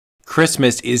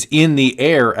Christmas is in the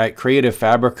air at Creative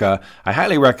Fabrica. I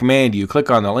highly recommend you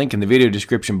click on the link in the video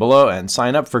description below and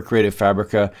sign up for Creative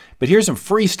Fabrica. But here's some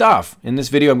free stuff. In this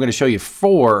video, I'm going to show you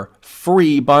 4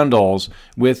 free bundles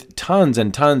with tons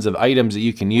and tons of items that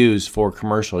you can use for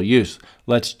commercial use.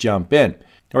 Let's jump in.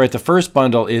 All right, the first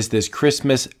bundle is this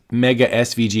Christmas Mega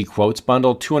SVG Quotes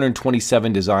bundle,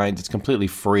 227 designs. It's completely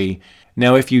free.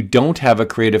 Now, if you don't have a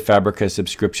Creative Fabrica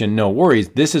subscription, no worries.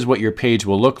 This is what your page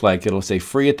will look like. It'll say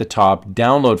free at the top,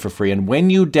 download for free. And when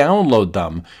you download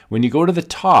them, when you go to the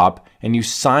top and you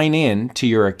sign in to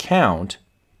your account,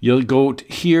 you'll go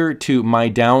here to My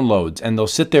Downloads and they'll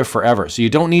sit there forever. So you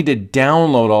don't need to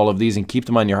download all of these and keep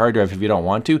them on your hard drive if you don't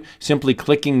want to. Simply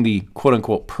clicking the quote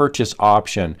unquote purchase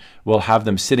option will have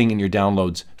them sitting in your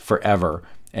downloads forever.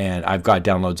 And I've got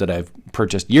downloads that I've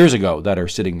purchased years ago that are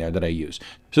sitting there that I use.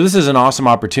 So this is an awesome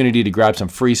opportunity to grab some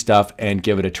free stuff and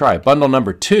give it a try. Bundle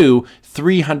number 2,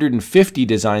 350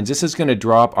 designs. This is going to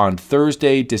drop on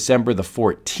Thursday, December the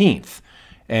 14th.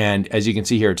 And as you can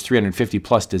see here, it's 350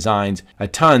 plus designs, a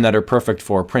ton that are perfect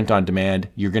for print on demand.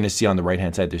 You're going to see on the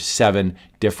right-hand side, there's 7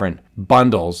 different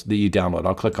bundles that you download.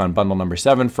 I'll click on bundle number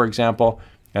 7, for example,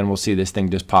 and we'll see this thing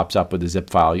just pops up with a zip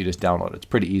file. You just download it. It's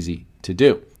pretty easy to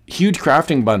do. Huge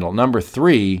crafting bundle number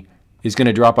 3 is going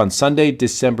to drop on Sunday,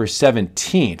 December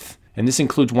 17th. And this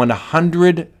includes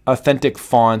 100 authentic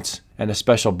fonts and a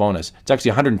special bonus. It's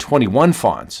actually 121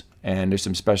 fonts. And there's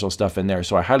some special stuff in there.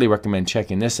 So I highly recommend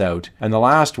checking this out. And the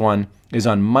last one is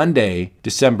on Monday,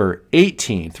 December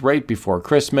 18th, right before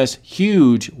Christmas.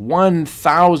 Huge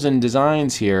 1,000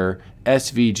 designs here,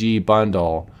 SVG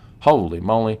bundle. Holy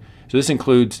moly. So this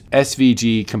includes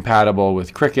SVG compatible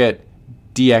with Cricut,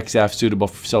 DXF suitable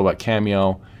for Silhouette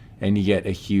Cameo, and you get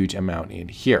a huge amount in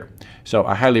here. So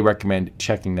I highly recommend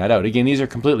checking that out. Again, these are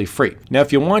completely free. Now,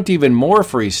 if you want even more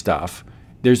free stuff,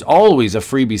 there's always a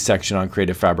freebies section on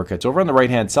Creative Fabrica. It's over on the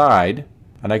right-hand side,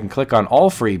 and I can click on all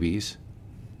freebies,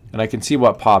 and I can see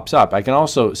what pops up. I can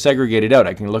also segregate it out.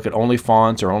 I can look at only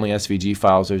fonts or only SVG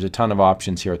files. There's a ton of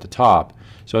options here at the top.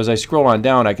 So as I scroll on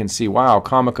down, I can see, wow,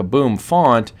 Comica Boom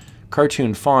font,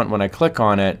 cartoon font. When I click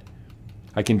on it,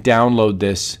 I can download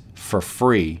this for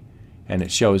free, and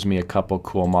it shows me a couple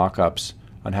cool mock-ups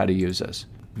on how to use this.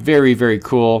 Very, very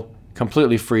cool.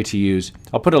 Completely free to use.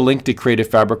 I'll put a link to Creative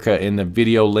Fabrica in the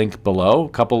video link below. A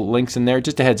couple links in there.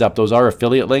 Just a heads up, those are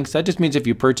affiliate links. That just means if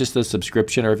you purchase the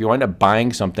subscription or if you wind up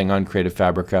buying something on Creative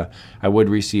Fabrica, I would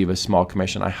receive a small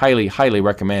commission. I highly, highly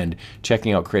recommend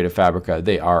checking out Creative Fabrica.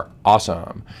 They are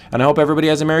awesome. And I hope everybody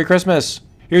has a Merry Christmas.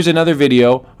 Here's another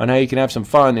video on how you can have some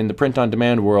fun in the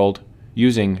print-on-demand world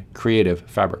using Creative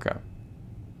Fabrica.